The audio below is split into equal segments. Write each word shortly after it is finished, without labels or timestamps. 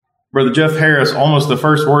Brother Jeff Harris, almost the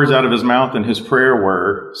first words out of his mouth in his prayer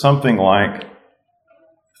were something like,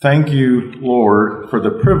 "Thank you, Lord, for the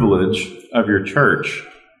privilege of your church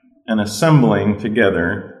and assembling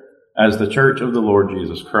together as the church of the Lord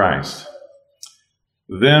Jesus Christ."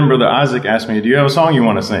 Then Brother Isaac asked me, "Do you have a song you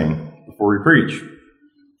want to sing before we preach?"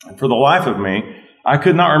 And for the life of me, I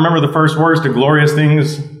could not remember the first words to "Glorious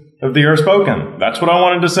Things of Thee Are Spoken." That's what I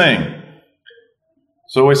wanted to sing.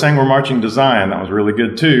 So we sang "We're Marching to Zion." That was really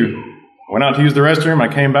good too. I went out to use the restroom. I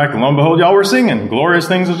came back, and lo and behold, y'all were singing "Glorious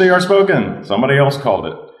Things of Thee Are Spoken." Somebody else called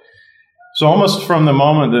it. So almost from the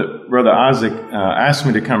moment that Brother Isaac asked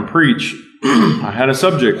me to come preach, I had a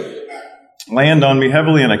subject land on me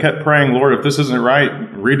heavily, and I kept praying, "Lord, if this isn't right,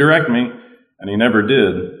 redirect me." And he never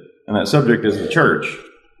did. And that subject is the church.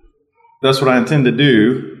 That's what I intend to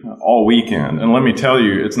do all weekend. And let me tell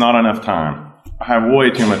you, it's not enough time. I have way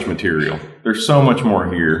too much material. There's so much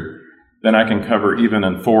more here than I can cover even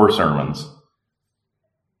in 4 sermons.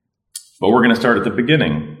 But we're going to start at the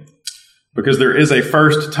beginning, because there is a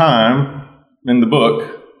first time in the book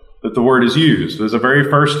that the word is used. There's a very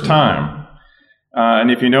first time.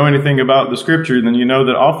 And if you know anything about the scripture, then you know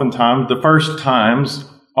that oftentimes the first times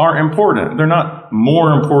are important. They're not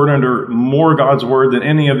more important or more God's word than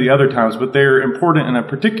any of the other times, but they're important in a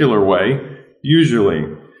particular way, usually.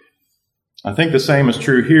 I think the same is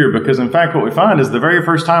true here, because in fact what we find is the very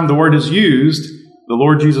first time the word is used, the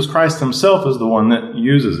Lord Jesus Christ himself is the one that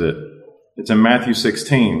uses it. It's in Matthew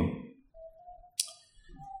 16.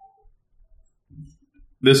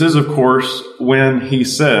 This is, of course, when he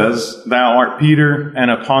says, "Thou art Peter, and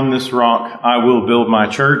upon this rock I will build my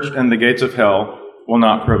church, and the gates of hell will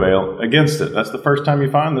not prevail against it." That's the first time you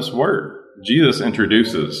find this word. Jesus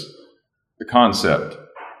introduces the concept.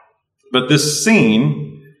 But this scene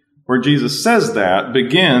where Jesus says that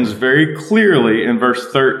begins very clearly in verse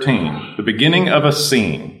 13, the beginning of a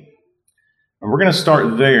scene. And we're going to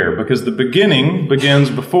start there, because the beginning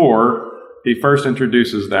begins before he first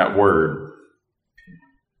introduces that word.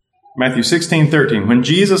 Matthew 16:13, "When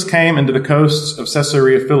Jesus came into the coasts of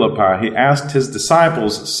Caesarea Philippi, he asked his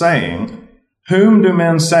disciples, saying, 'Whom do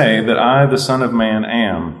men say that I, the Son of Man,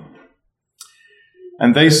 am?'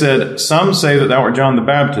 And they said, 'Some say that thou art John the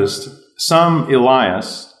Baptist, some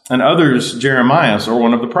Elias, and others Jeremiah or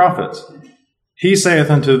one of the prophets.' He saith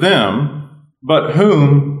unto them, 'But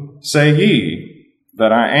whom say ye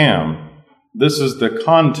that I am?'" This is the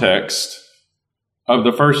context of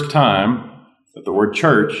the first time that the word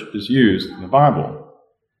church is used in the Bible.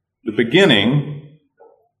 The beginning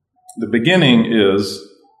is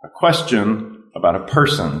a question about a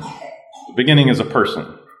person. The beginning is a person.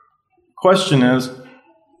 The question is,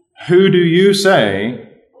 who do you say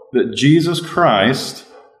that Jesus Christ,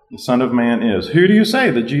 the Son of Man, is? Who do you say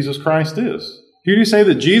that Jesus Christ is? Who do you say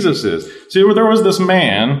that Jesus is? See, there was this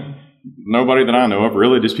man, nobody that I know of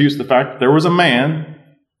really disputes the fact that there was a man,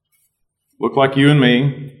 looked like you and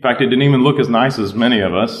me. In fact, he didn't even look as nice as many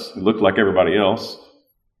of us. He looked like everybody else.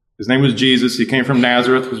 His name was Jesus. He came from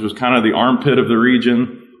Nazareth, which was kind of the armpit of the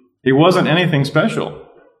region. He wasn't anything special.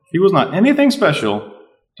 He was not anything special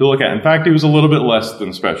to look at. In fact, he was a little bit less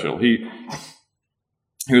than special. He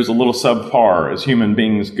was a little subpar as human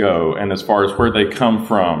beings go, and as far as where they come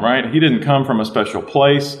from, right? He didn't come from a special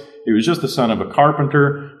place. He was just the son of a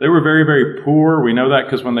carpenter. They were very, very poor. We know that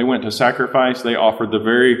because when they went to sacrifice, they offered the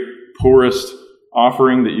very poorest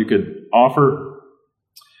offering that you could offer.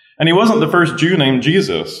 And he wasn't the first Jew named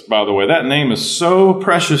Jesus, by the way. That name is so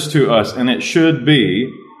precious to us, and it should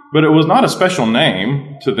be, but it was not a special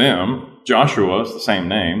name to them. Joshua is the same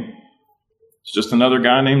name. It's just another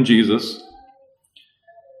guy named Jesus.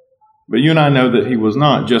 But you and I know that he was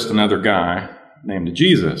not just another guy named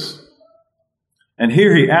Jesus. And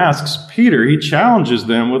here he asks Peter, he challenges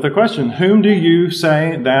them with a question, "Whom do you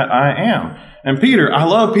say that I am?" And Peter, I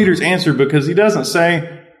love Peter's answer, because he doesn't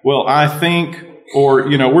say, "Well, I think," or,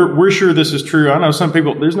 we're sure this is true. I know some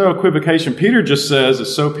people, there's no equivocation. Peter just says,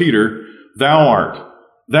 it's so Peter, "Thou art.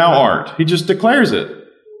 Thou art." He just declares it.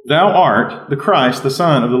 "Thou art the Christ, the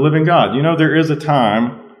Son of the living God." There is a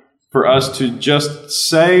time for us to just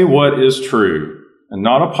say what is true and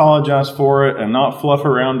not apologize for it and not fluff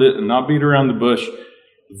around it and not beat around the bush.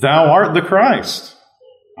 Thou art the Christ.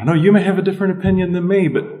 I know you may have a different opinion than me,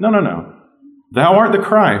 but no. Thou art the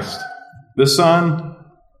Christ, the Son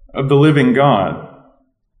of the living God.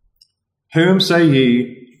 Whom say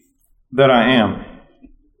ye that I am?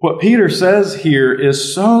 What Peter says here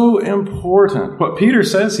is so important. What Peter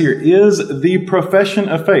says here is the profession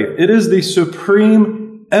of faith. It is the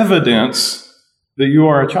supreme evidence that you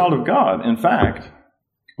are a child of God. In fact,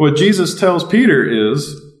 what Jesus tells Peter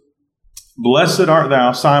is, "Blessed art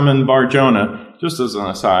thou, Simon Bar-Jonah." just as an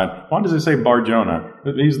aside, why does it say Bar-Jonah?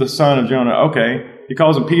 He's the son of Jonah. Okay, he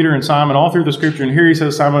calls him Peter and Simon all through the scripture, and here he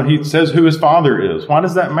says Simon, he says who his father is. Why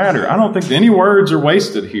does that matter? I don't think any words are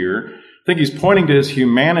wasted here. I think he's pointing to his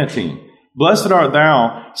humanity. Blessed art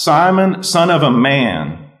thou, Simon, son of a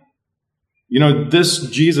man. You know, this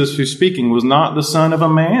Jesus who's speaking was not the son of a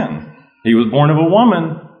man. He was born of a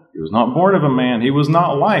woman. He was not born of a man. He was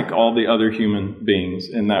not like all the other human beings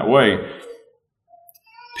in that way.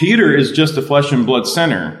 Peter is just a flesh and blood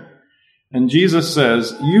sinner. And Jesus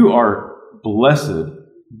says, you are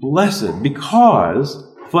blessed, because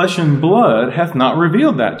flesh and blood hath not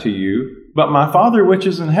revealed that to you, but my Father which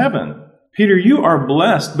is in heaven. Peter, you are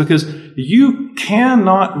blessed because you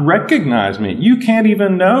cannot recognize me. You can't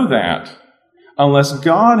even know that unless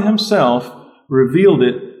God himself revealed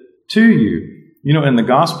it to you. You know, in the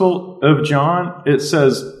Gospel of John, it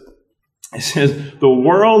says, the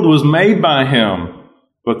world was made by him,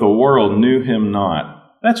 but the world knew him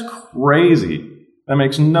not. That's crazy. That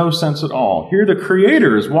makes no sense at all. Here the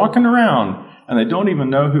Creator is walking around, and they don't even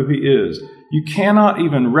know who he is. You cannot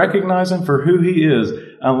even recognize him for who he is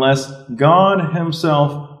unless God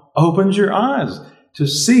himself opens your eyes to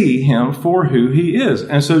see him for who he is.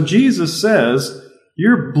 And so Jesus says,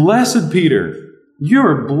 you're blessed, Peter.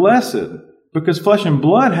 You're blessed because flesh and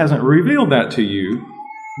blood hasn't revealed that to you,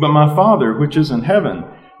 but my Father which is in heaven.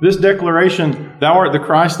 This declaration, thou art the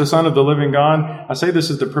Christ, the Son of the living God, I say this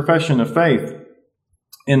is the profession of faith.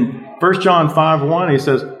 In 1 John 5:1, he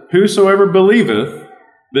says, whosoever believeth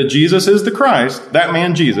that Jesus is the Christ, that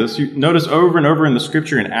man Jesus, you notice over and over in the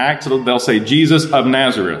scripture in Acts, they'll say Jesus of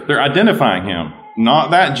Nazareth. They're identifying him.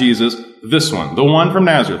 Not that Jesus, this one, the one from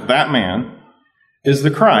Nazareth, that man is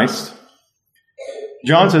the Christ.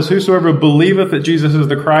 John says, whosoever believeth that Jesus is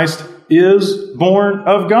the Christ is born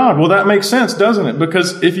of God. Well, that makes sense, doesn't it?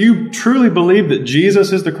 Because if you truly believe that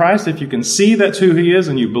Jesus is the Christ, if you can see that's who he is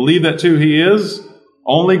and you believe that's who he is,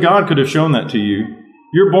 only God could have shown that to you.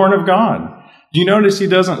 You're born of God. Do you notice he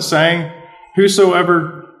doesn't say,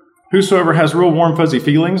 whosoever has real warm, fuzzy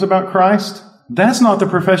feelings about Christ? That's not the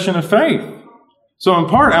profession of faith. So in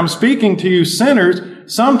part, I'm speaking to you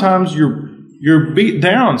sinners. Sometimes you're beat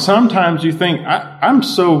down. Sometimes you think, I'm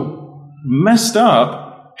so messed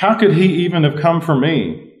up. How could he even have come for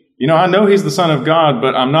me? You know, I know he's the Son of God,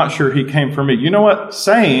 but I'm not sure he came for me. You know what?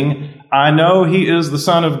 Saying, I know he is the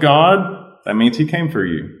Son of God, that means he came for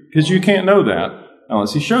you. Because you can't know that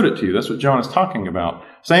unless he showed it to you. That's what John is talking about.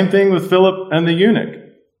 Same thing with Philip and the eunuch.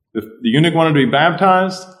 If the eunuch wanted to be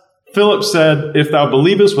baptized, Philip said, if thou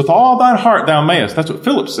believest with all thine heart, thou mayest. That's what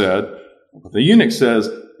Philip said. What the eunuch says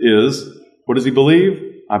is, what does he believe?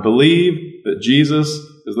 I believe that Jesus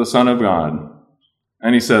is the Son of God.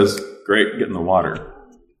 And he says, great, get in the water.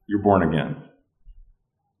 You're born again.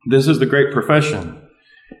 This is the great profession.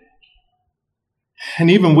 And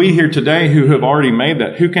even we here today who have already made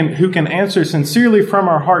that, who can answer sincerely from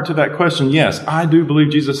our heart to that question, yes, I do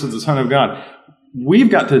believe Jesus is the Son of God. We've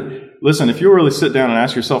got to, listen, if you really sit down and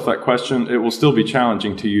ask yourself that question, it will still be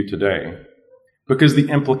challenging to you today. Because the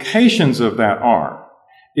implications of that are,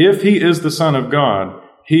 if he is the Son of God,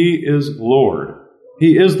 he is Lord.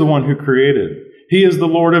 He is the one who created. He is the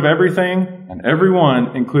Lord of everything and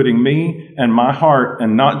everyone, including me and my heart,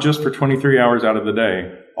 and not just for 23 hours out of the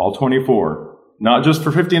day, all 24. Not just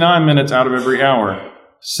for 59 minutes out of every hour,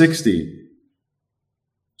 60.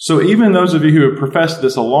 So even those of you who have professed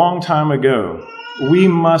this a long time ago, we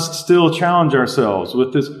must still challenge ourselves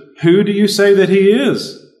with this. Who do you say that he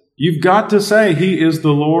is? You've got to say he is the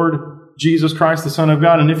Lord Jesus Christ, the Son of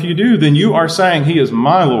God. And if you do, then you are saying he is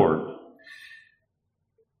my Lord.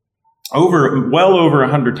 Well over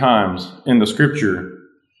 100 times in the scripture,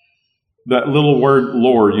 that little word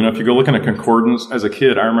Lord, you know, if you go look in a concordance, as a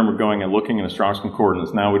kid, I remember going and looking in a Strong's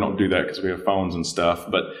Concordance. Now we don't do that because we have phones and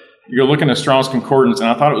stuff, but you go look in a Strong's Concordance, and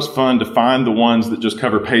I thought it was fun to find the ones that just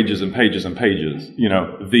cover pages and pages and pages, you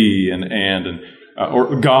know, thee and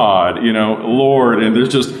or God, you know, Lord, and there's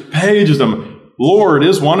just pages of them. Lord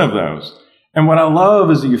is one of those. And what I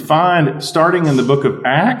love is that you find, starting in the book of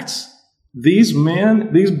Acts, these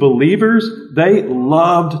men, these believers, they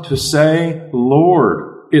loved to say Lord.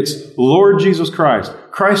 It's Lord Jesus Christ,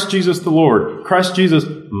 Christ Jesus the Lord, Christ Jesus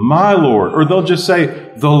my Lord. Or they'll just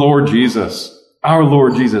say the Lord Jesus, our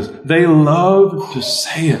Lord Jesus. They love to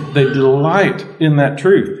say it. They delight in that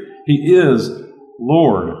truth. He is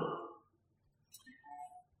Lord.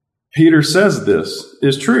 Peter says this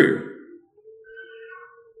is true.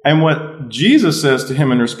 And what Jesus says to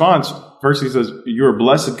him in response, first he says, you are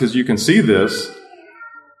blessed because you can see this.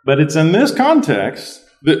 But it's in this context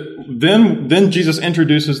that then Jesus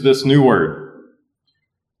introduces this new word.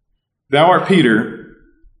 Thou art Peter,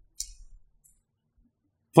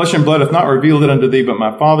 Flesh and blood hath not revealed it unto thee, but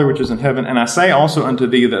my Father which is in heaven. And I say also unto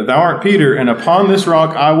thee that thou art Peter, and upon this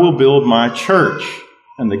rock I will build my church,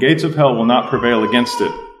 and the gates of hell will not prevail against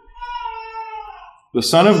it. The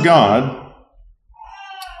Son of God,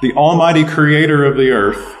 the almighty creator of the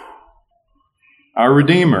earth, our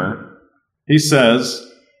Redeemer, he says,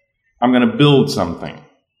 I'm going to build something.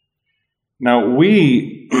 Now,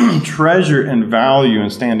 we treasure and value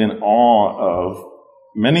and stand in awe of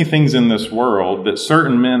many things in this world that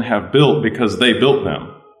certain men have built because they built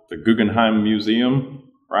them. The Guggenheim Museum,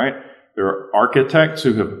 right? There are architects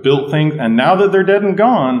who have built things, and now that they're dead and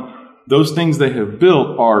gone, those things they have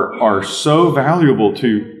built are so valuable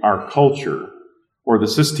to our culture. Or the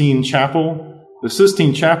Sistine Chapel. The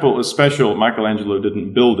Sistine Chapel is special. Michelangelo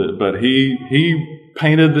didn't build it, but he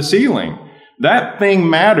painted the ceiling. That thing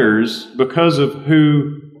matters because of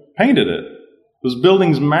who painted it. Those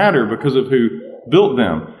buildings matter because of who built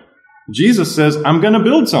them. Jesus says, I'm going to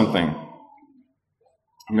build something.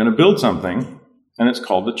 I'm going to build something, and it's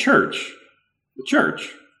called the church. The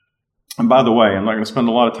church. And by the way, I'm not going to spend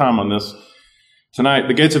a lot of time on this tonight.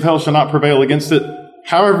 The gates of hell shall not prevail against it.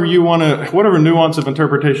 However you want to, whatever nuance of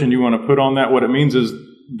interpretation you want to put on that, what it means is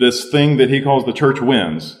this thing that he calls the church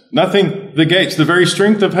wins. Nothing, the gates, the very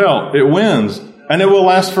strength of hell, it wins, and it will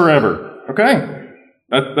last forever. Okay?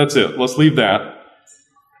 That's it. Let's leave that.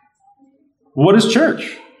 What is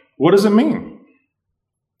church? What does it mean?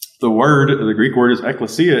 The Greek word is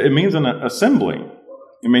ekklesia. It means an assembly.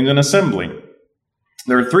 It means an assembly.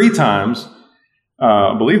 There are 3 times,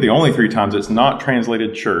 I believe the only 3 times it's not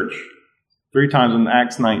translated church. 3 times in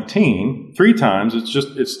Acts 19. 3 times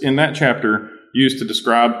it's in that chapter used to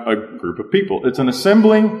describe a group of people. It's an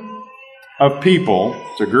assembly of people.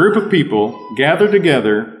 It's a group of people gathered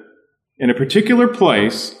together in a particular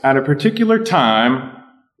place at a particular time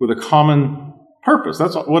with a common purpose.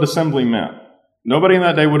 That's what assembly meant. Nobody in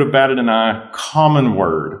that day would have batted an eye. Common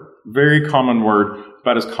word. Very common word.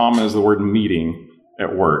 About as common as the word meeting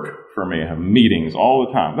at work for me. I have meetings all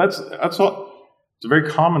the time. That's what. It's a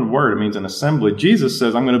very common word. It means an assembly. Jesus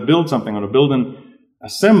says, I'm going to build something. I'm going to build an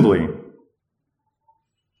assembly.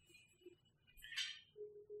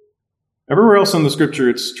 Everywhere else in the Scripture,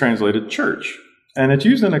 it's translated church. And it's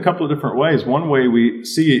used in a couple of different ways. One way we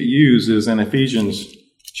see it used is in Ephesians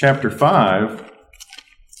chapter 5,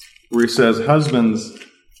 where he says, husbands,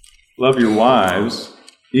 love your wives,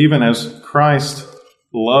 even as Christ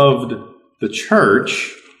loved the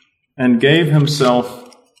church and gave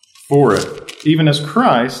himself for it. Even as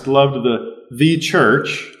Christ loved the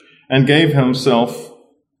church and gave himself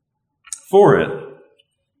for it.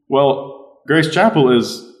 Well, Grace Chapel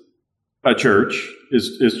is a church,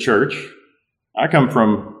 is church. I come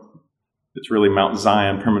from, it's really Mount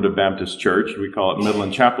Zion Primitive Baptist Church. We call it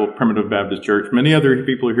Midland Chapel Primitive Baptist Church. Many other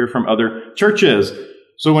people are here from other churches.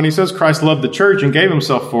 So when he says Christ loved the church and gave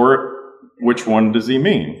himself for it, which one does he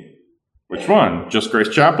mean? Which one? Just Grace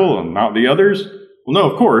Chapel and not the others? Well,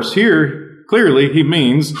 no, of course. Here, clearly, he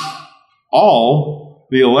means all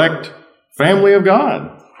the elect family of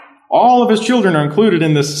God. All of his children are included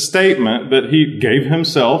in this statement that he gave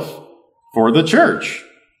himself for the church.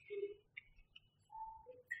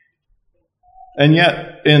 And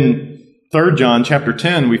yet, in 3 John chapter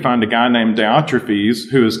 10, we find a guy named Diotrephes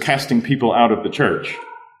who is casting people out of the church.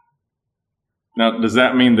 Now, does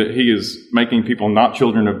that mean that he is making people not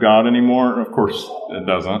children of God anymore? Of course it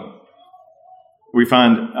doesn't. We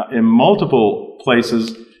find in multiple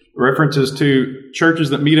places references to churches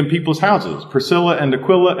that meet in people's houses. Priscilla and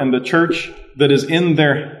Aquila and the church that is in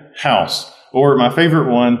their house. Or my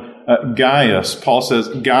favorite one, Gaius. Paul says,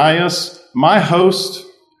 Gaius, my host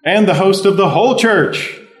and the host of the whole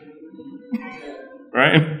church.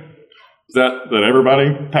 Right? Is that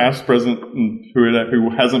everybody, past, present, and who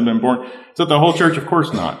hasn't been born? Is that the whole church? Of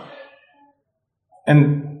course not.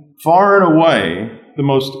 And far and away, the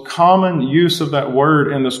most common use of that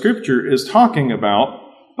word in the Scripture is talking about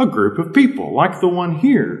a group of people, like the one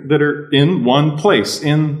here, that are in one place,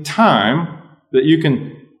 in time, that you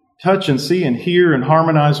can touch and see and hear and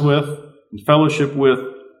harmonize with and fellowship with.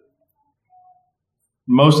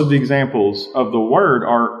 Most of the examples of the word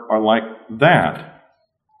are like that.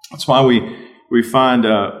 That's why we find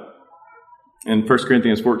in 1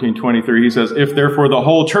 Corinthians 14:23, he says, if therefore the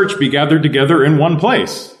whole church be gathered together in one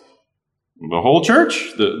place. The whole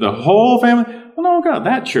church? The whole family? Well, no, God,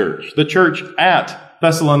 that church. The church at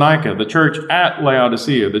Thessalonica. The church at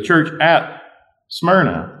Laodicea. The church at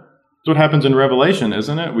Smyrna. That's what happens in Revelation,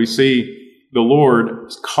 isn't it? We see the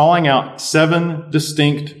Lord calling out 7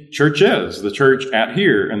 distinct churches. The church at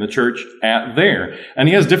here and the church at there. And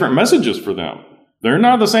he has different messages for them. They're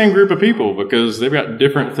not the same group of people because they've got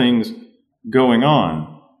different things going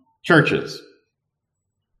on. churches.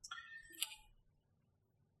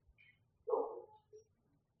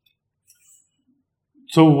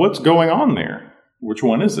 So what's going on there? Which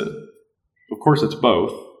one is it? Of course it's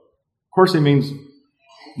both. Of course he means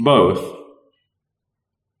both.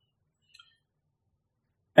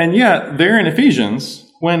 And yet, there in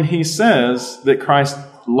Ephesians, when he says that Christ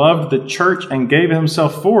loved the church and gave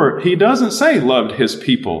himself for it, he doesn't say loved his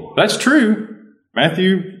people. That's true.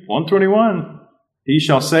 Matthew 1:21. He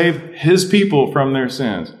shall save his people from their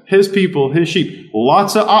sins. His people, his sheep.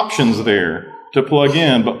 Lots of options there to plug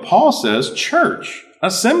in. But Paul says church,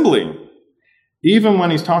 assembly, even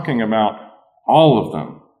when he's talking about all of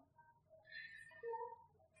them.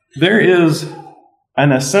 There is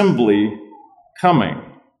an assembly coming.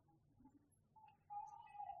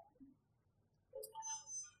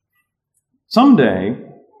 Someday,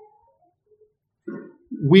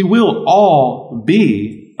 we will all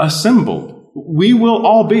be assembled. We will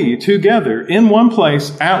all be together in one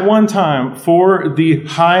place at one time for the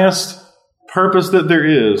highest purpose that there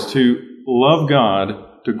is, to love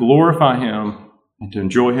God, to glorify Him, and to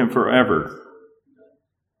enjoy Him forever.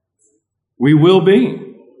 We will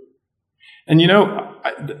be. And you know,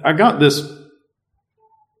 I got this,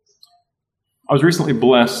 I was recently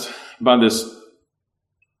blessed by this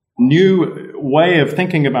new way of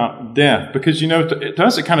thinking about death, because, you know, to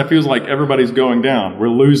us it kind of feels like everybody's going down. We're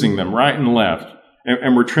losing them right and left,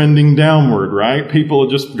 and we're trending downward, right? People are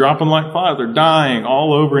just dropping like flies. They're dying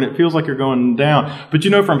all over, and it feels like you're going down. But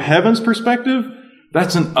you know, from heaven's perspective,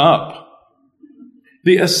 that's an up.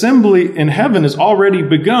 The assembly in heaven is already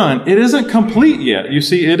begun. It isn't complete yet. You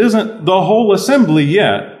see, it isn't the whole assembly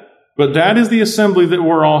yet, but that is the assembly that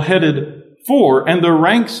we're all headed for, and the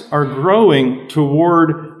ranks are growing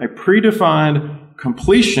toward a predefined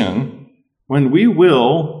completion when we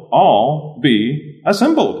will all be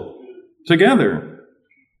assembled together.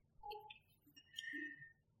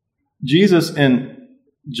 Jesus in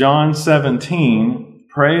John 17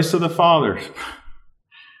 prays to the Father.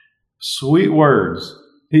 Sweet words.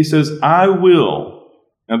 He says, I will.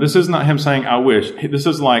 Now, this is not him saying, I wish. This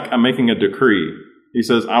is like I'm making a decree. He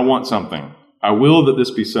says, I want something. I will that this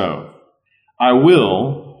be so. I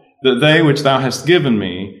will that they which thou hast given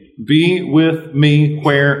me be with me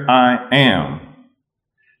where I am.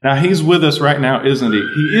 Now, he's with us right now, isn't he?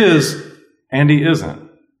 He is, and he isn't.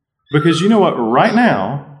 Because you know what? Right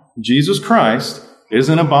now, Jesus Christ is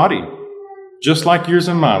in a body, just like yours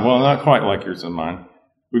and mine. Well, not quite like yours and mine.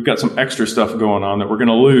 We've got some extra stuff going on that we're going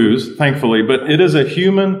to lose, thankfully, but it is a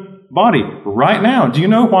human body right now. Do you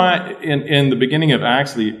know why in the beginning of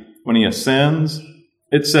Acts, when he ascends,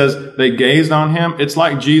 it says they gazed on him? It's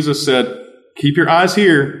like Jesus said, keep your eyes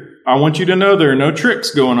here. I want you to know there are no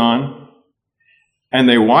tricks going on. And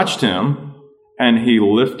they watched him, and he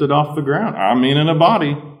lifted off the ground. I mean, in a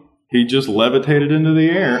body. He just levitated into the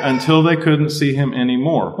air until they couldn't see him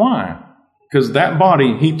anymore. Why? Because that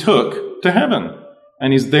body he took to heaven.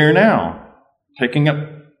 And he's there now, taking up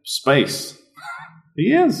space.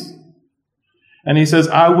 He is. And he says,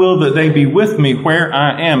 I will that they be with me where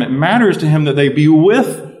I am. It matters to him that they be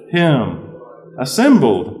with him,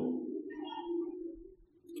 assembled.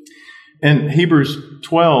 In Hebrews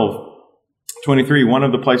 12:23, one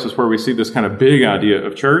of the places where we see this kind of big idea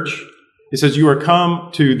of church, he says, you are come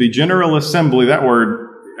to the general assembly. That word,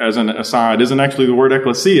 as an aside, isn't actually the word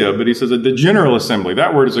ecclesia, but he says that the general assembly.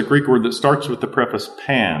 That word is a Greek word that starts with the preface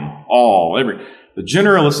pan, all, every. The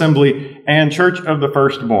general assembly and church of the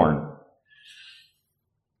firstborn.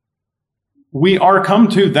 We are come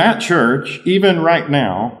to that church even right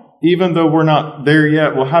now, even though we're not there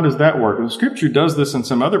yet. Well, how does that work? The Scripture does this in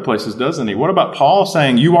some other places, doesn't he? What about Paul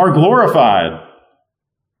saying, you are glorified?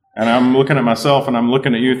 And I'm looking at myself and I'm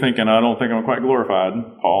looking at you thinking, I don't think I'm quite glorified,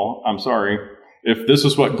 Paul. I'm sorry. If this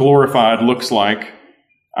is what glorified looks like,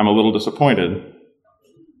 I'm a little disappointed.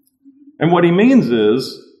 And what he means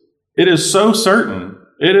is, it is so certain,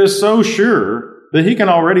 it is so sure, that he can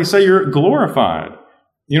already say you're glorified.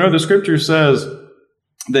 You know, the Scripture says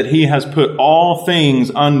that he has put all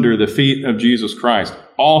things under the feet of Jesus Christ.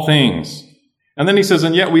 All things. And then he says,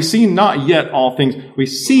 and yet we see not yet all things. We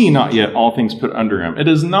see not yet all things put under him. It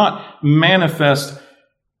is not manifest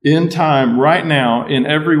in time, right now, in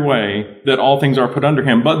every way, that all things are put under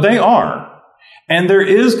him. But they are. And there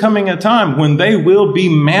is coming a time when they will be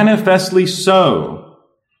manifestly so.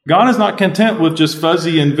 God is not content with just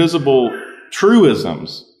fuzzy, invisible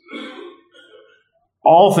truisms.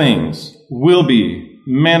 All things will be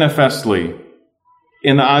manifestly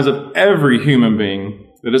in the eyes of every human being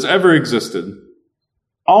that has ever existed.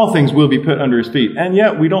 All things will be put under his feet. And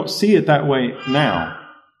yet we don't see it that way now.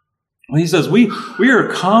 He says, we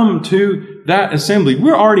are come to that assembly.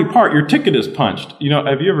 We're already part. Your ticket is punched.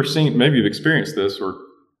 Have you ever seen, maybe you've experienced this or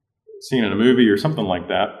seen in a movie or something like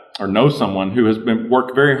that, or know someone who has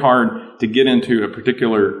worked very hard to get into a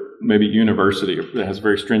particular maybe university that has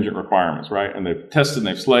very stringent requirements, right? And they've tested and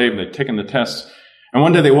they've slaved and they've taken the tests. And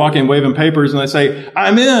one day they walk in waving papers and they say,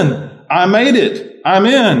 I'm in. I made it. I'm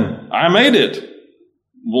in. I made it.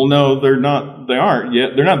 Well, no, they're not. They aren't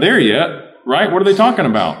yet. They're not there yet, right? What are they talking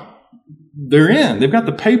about? They're in. They've got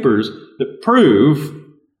the papers that prove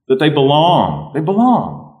that they belong. They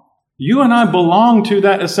belong. You and I belong to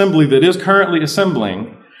that assembly that is currently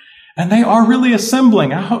assembling, and they are really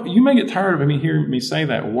assembling. I hope you may get tired of me hearing me say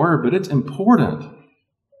that word, but it's important.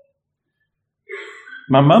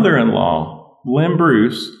 My mother-in-law, Lynn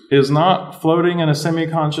Bruce, is not floating in a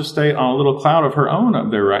semi-conscious state on a little cloud of her own up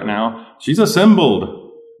there right now. She's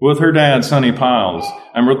assembled with her dad, Sonny Piles,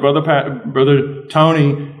 and with Brother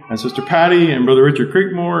Tony and Sister Patty and Brother Richard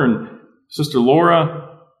Creekmore and Sister Laura.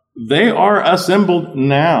 They are assembled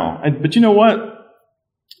now. But you know what?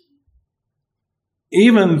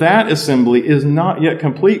 Even that assembly is not yet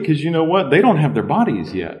complete, because you know what? They don't have their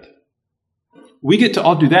bodies yet. We get to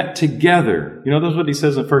all do that together. That's what he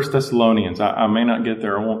says in 1 Thessalonians. I may not get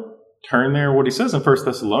there. I won't turn there. What he says in 1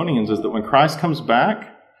 Thessalonians is that when Christ comes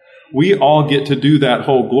back, we all get to do that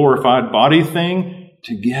whole glorified body thing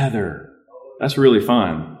together. That's really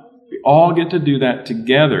fun. We all get to do that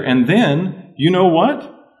together. And then, you know what?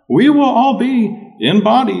 We will all be in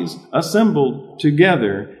bodies assembled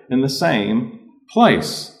together in the same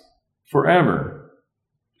place forever.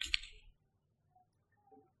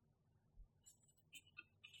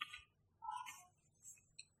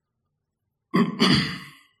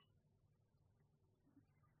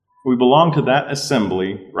 We belong to that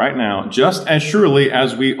assembly right now, just as surely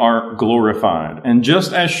as we are glorified, and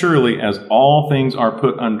just as surely as all things are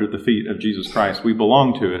put under the feet of Jesus Christ. We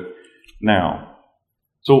belong to it now.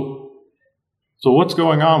 So what's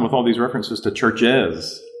going on with all these references to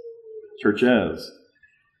churches? Churches.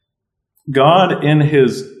 God, in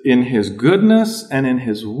his goodness and in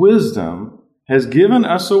his wisdom, has given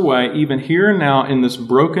us a way, even here and now in this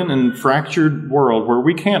broken and fractured world where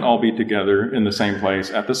we can't all be together in the same place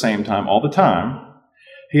at the same time all the time.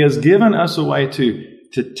 He has given us a way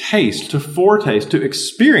to taste, to foretaste, to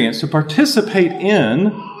experience, to participate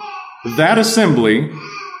in that assembly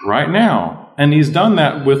right now. And he's done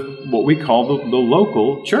that with what we call the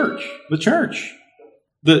local church, the church.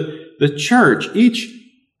 The church, each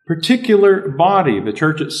particular body, the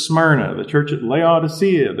church at Smyrna, the church at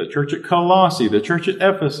Laodicea, the church at Colossae, the church at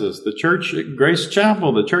Ephesus, the church at Grace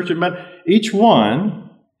Chapel, the church at each one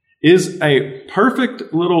is a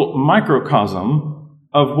perfect little microcosm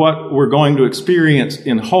of what we're going to experience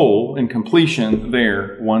in whole, in completion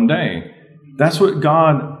there one day. That's what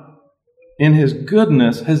God, in his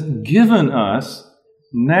goodness, has given us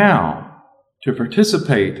now to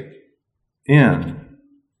participate in.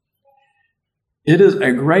 It is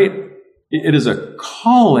a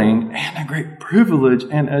calling and a great privilege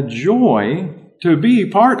and a joy to be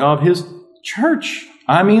part of his church.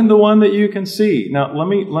 I mean, the one that you can see. Now, let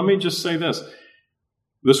me just say this.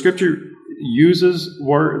 The scripture uses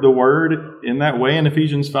the word in that way in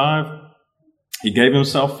Ephesians 5. He gave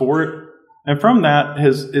himself for it. And from that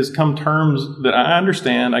has come terms that I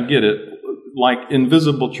understand, I get it, like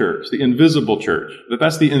invisible church, the invisible church,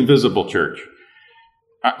 that's the invisible church.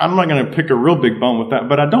 I'm not going to pick a real big bone with that,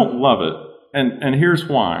 but I don't love it. And here's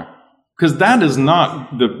why. Because that is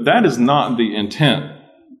not the intent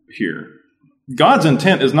here. God's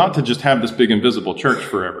intent is not to just have this big invisible church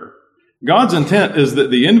forever. God's intent is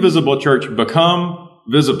that the invisible church become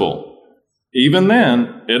visible. Even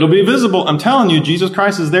then, it'll be visible. I'm telling you, Jesus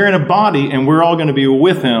Christ is there in a body, and we're all going to be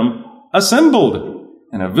with him, assembled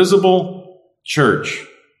in a visible church.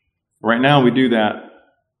 Right now, we do that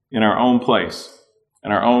in our own place,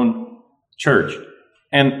 in our own church.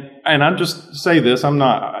 And I just say this, I'm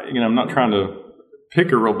not trying to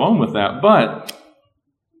pick a real bone with that, but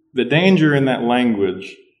the danger in that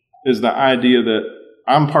language is the idea that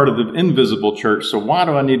I'm part of the invisible church, so why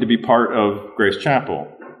do I need to be part of Grace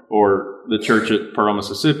Chapel or the church at Pearl,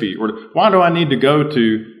 Mississippi? Or why do I need to go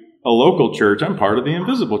to a local church? I'm part of the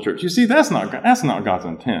invisible church. You see, that's not God's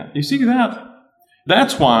intent. You see that?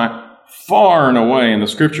 That's why far and away in the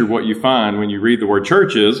scripture what you find when you read the word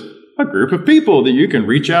church is a group of people that you can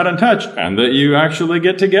reach out and touch and that you actually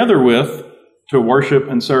get together with to worship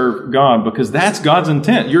and serve God, because that's God's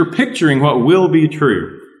intent. You're picturing what will be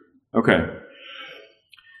true. Okay.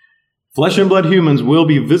 Flesh and blood humans will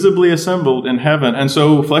be visibly assembled in heaven, and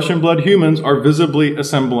so flesh and blood humans are visibly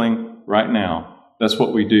assembling right now. That's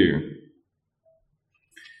what we do.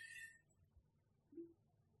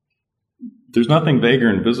 There's nothing vague or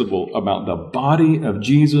invisible about the body of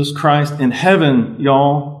Jesus Christ in heaven,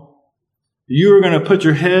 y'all. You are going to put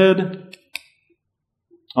your head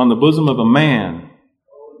on the bosom of a man,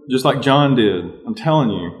 just like John did. I'm telling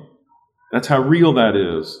you, that's how real that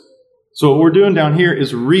is. So what we're doing down here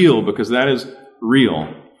is real, because that is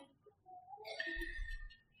real.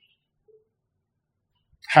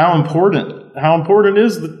 How important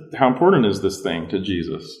is this thing to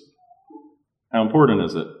Jesus? How important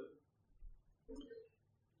is it?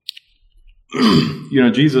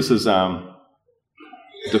 Jesus is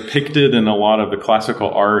depicted in a lot of the classical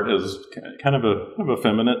art as kind of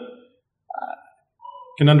effeminate.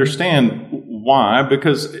 Can understand why,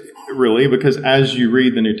 because as you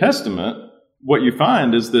read the New Testament, what you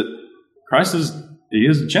find is that Christ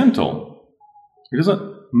is gentle. He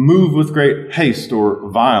doesn't move with great haste or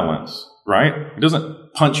violence, right? He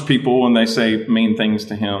doesn't punch people when they say mean things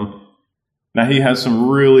to him. Now, he has some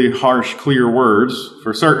really harsh, clear words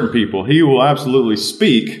for certain people. He will absolutely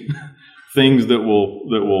speak things that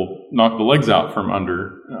will knock the legs out from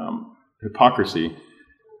under hypocrisy.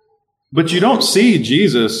 But you don't see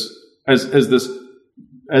Jesus as this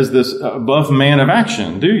above man of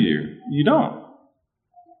action, do you? You don't.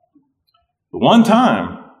 One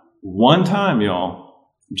time, y'all,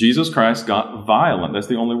 Jesus Christ got violent. That's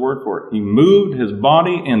the only word for it. He moved his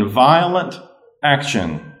body in violent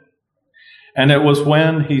action. And it was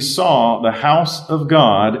when he saw the house of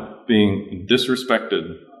God being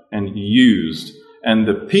disrespected and used, and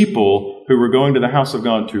the people who were going to the house of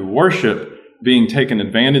God to worship being taken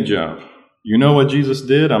advantage of. You know what Jesus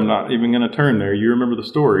did? I'm not even going to turn there. You remember the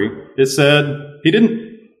story. It said he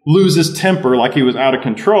didn't lose his temper like he was out of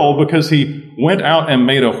control, because he went out and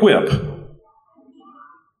made a whip.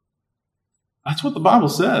 That's what the Bible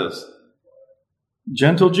says.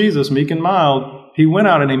 Gentle Jesus, meek and mild, he went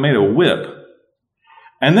out and he made a whip.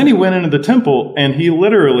 And then he went into the temple and he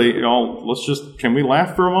literally, can we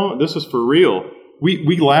laugh for a moment? This is for real.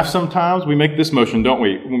 We laugh sometimes. We make this motion, don't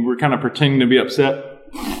we? When we're kind of pretending to be upset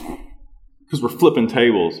because we're flipping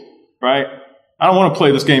tables, right? I don't want to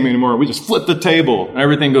play this game anymore. We just flip the table and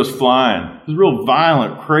everything goes flying. It's real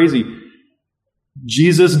violent, crazy.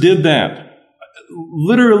 Jesus did that.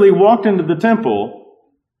 Literally walked into the temple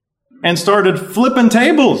and started flipping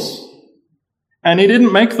tables. And he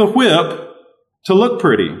didn't make the whip to look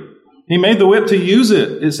pretty. He made the whip to use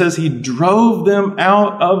it. It says he drove them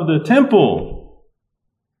out of the temple.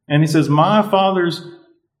 And he says, my Father's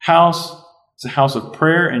house is a house of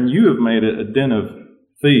prayer, and you have made it a den of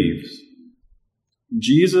thieves.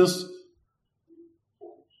 Jesus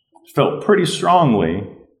felt pretty strongly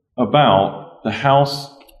about the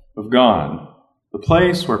house of God, the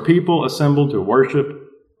place where people assembled to worship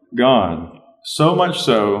God. So much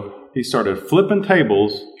so, he started flipping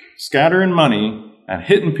tables, scattering money, and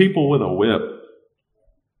hitting people with a whip.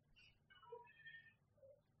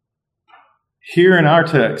 Here in our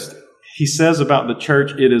text, he says about the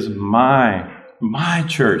church, it is my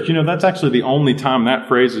church. That's actually the only time that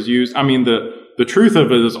phrase is used. I mean, the truth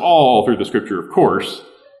of it is all through the scripture, of course.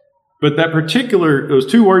 But those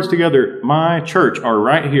two words together, my church, are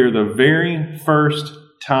right here. The very first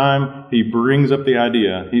time he brings up the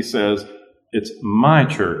idea, he says, it's my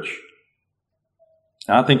church.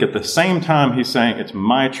 I think at the same time he's saying it's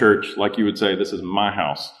my church, like you would say, this is my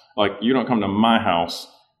house. Like, you don't come to my house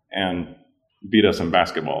and beat us in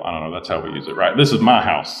basketball. I don't know, that's how we use it, right? This is my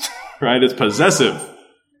house, right? It's possessive.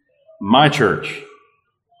 My church.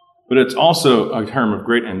 But it's also a term of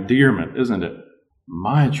great endearment, isn't it?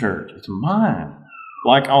 My church. It's mine.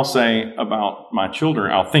 Like I'll say about my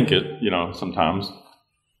children, I'll think it, sometimes.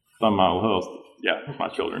 It's my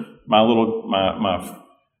children. My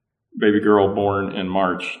baby girl born in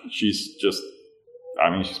March, she's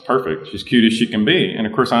perfect. She's cute as she can be. And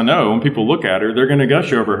of course, I know when people look at her, they're going to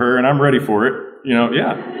gush over her, and I'm ready for it.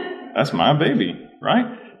 That's my baby,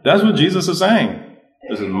 right? That's what Jesus is saying.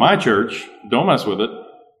 This is my church. Don't mess with it.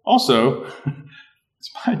 Also, it's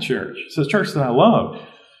my church. It's a church that I love.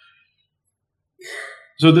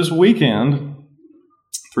 So this weekend,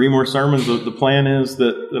 3 more sermons. The plan is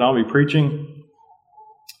that I'll be preaching.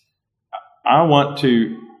 I want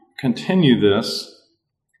to continue this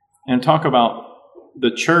and talk about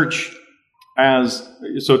the church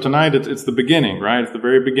so tonight it's the beginning, right? It's the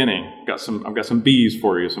very beginning. I've got some B's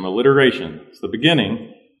for you, some alliteration. It's the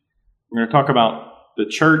beginning. We're going to talk about the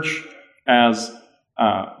church as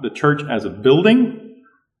a building,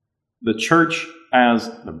 the church as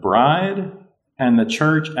the bride, and the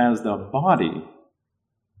church as the body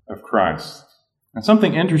of Christ. And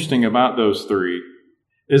something interesting about those three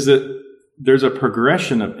is that there's a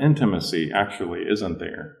progression of intimacy, actually, isn't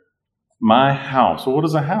there? My house. Well, what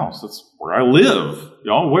is a house? That's where I live.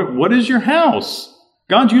 Y'all, what is your house?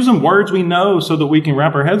 God's using words we know so that we can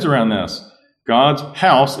wrap our heads around this. God's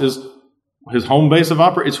house is his home base of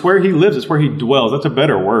operation. It's where he lives. It's where he dwells. That's a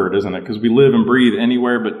better word, isn't it? Because we live and breathe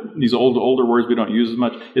anywhere, but these older words we don't use as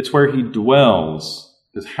much. It's where he dwells,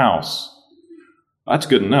 his house. That's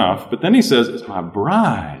good enough. But then he says, it's my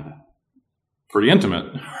bride. Pretty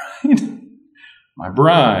intimate, right? My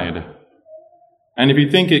bride. And if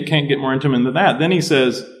you think it can't get more intimate than that, then he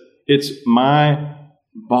says, it's my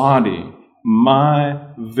body, my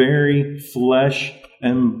very flesh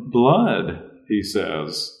and blood, he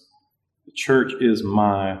says. The church is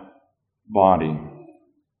my body.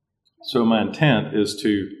 So my intent is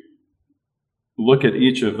to look at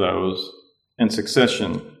each of those in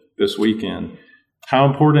succession this weekend. How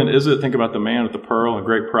important is it? Think about the man with the pearl and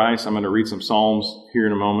great price. I'm going to read some Psalms here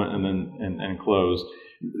in a moment and then close.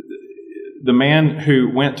 The man who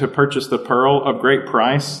went to purchase the pearl of great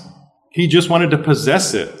price, he just wanted to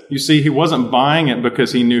possess it. You see, he wasn't buying it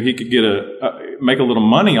because he knew he could get make a little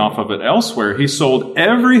money off of it elsewhere. He sold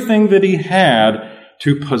everything that he had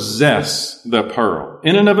to possess the pearl.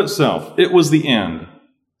 In and of itself, it was the end.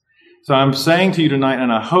 So I'm saying to you tonight,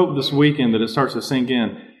 and I hope this weekend that it starts to sink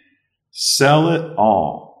in, sell it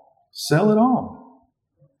all. Sell it all.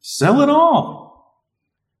 Sell it all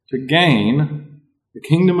to gain the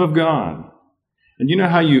kingdom of God. And you know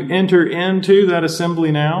how you enter into that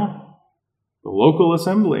assembly now? The local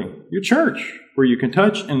assembly, your church, where you can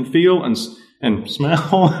touch and feel and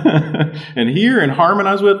smell and hear and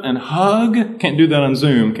harmonize with and hug. Can't do that on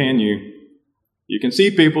Zoom, can you? You can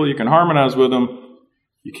see people, you can harmonize with them.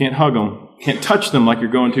 You can't hug them. Can't touch them like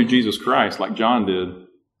you're going to Jesus Christ, like John did.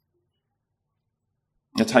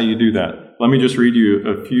 That's how you do that. Let me just read you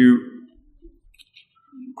a few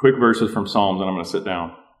quick verses from Psalms, and I'm going to sit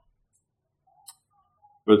down.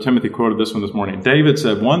 Brother Timothy quoted this one this morning. David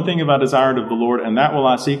said, "One thing have I desired of the Lord, and that will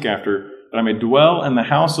I seek after, that I may dwell in the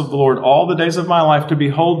house of the Lord all the days of my life, to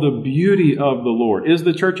behold the beauty of the Lord." Is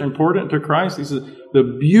the church important to Christ? He says,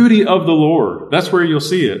 the beauty of the Lord. That's where you'll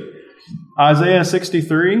see it. Isaiah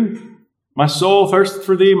 63, my soul thirsteth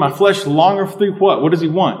for thee, my flesh longeth for thee. What? What does he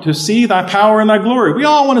want? To see thy power and thy glory. We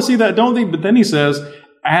all want to see that, don't we? But then he says,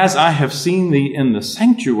 as I have seen thee in the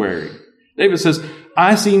sanctuary. David says,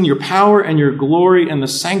 I've seen your power and your glory in the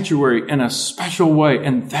sanctuary in a special way,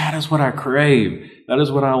 and that is what I crave. That is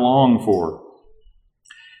what I long for.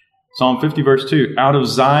 Psalm 50, verse 2, out of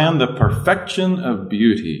Zion, the perfection of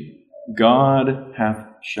beauty, God hath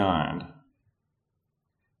shined.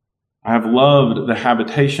 I have loved the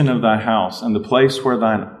habitation of thy house, and the place where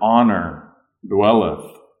thine honor dwelleth.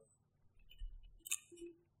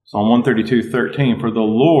 Psalm 132:13, for the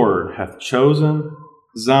Lord hath chosen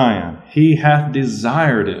Zion. He hath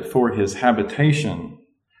desired it for his habitation.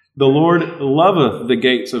 The Lord loveth the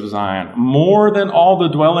gates of Zion more than all the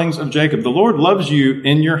dwellings of Jacob. The Lord loves you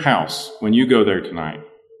in your house when you go there tonight.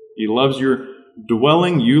 He loves your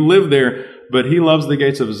dwelling. You live there, but he loves the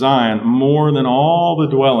gates of Zion more than all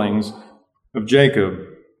the dwellings of Jacob.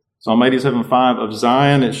 Psalm 87:5, of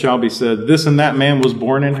Zion it shall be said, this and that man was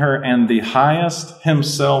born in her, and the highest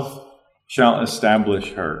himself shall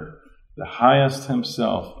establish her. The highest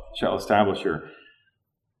himself shall establish her.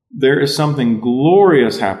 There is something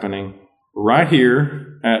glorious happening right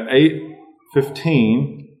here at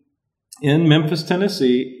 8:15 in Memphis,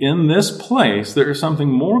 Tennessee. In this place, there is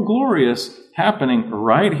something more glorious happening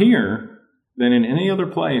right here than in any other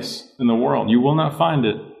place in the world. You will not find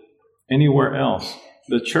it anywhere else.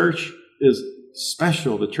 The church is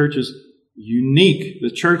special. The church is unique.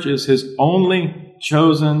 The church is his only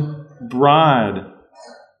chosen bride.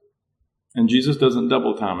 And Jesus doesn't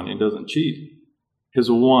double time and he doesn't cheat. His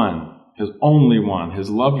one, his only one, his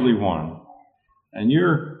lovely one. And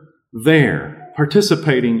you're there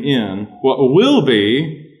participating in what will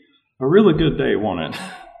be a really good day, won't it?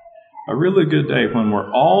 A really good day when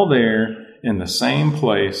we're all there in the same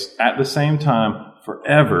place at the same time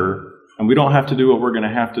forever. And we don't have to do what we're going to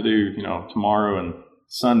have to do, tomorrow and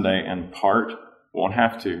Sunday and part. We won't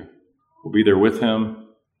have to. We'll be there with him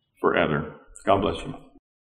forever. God bless you.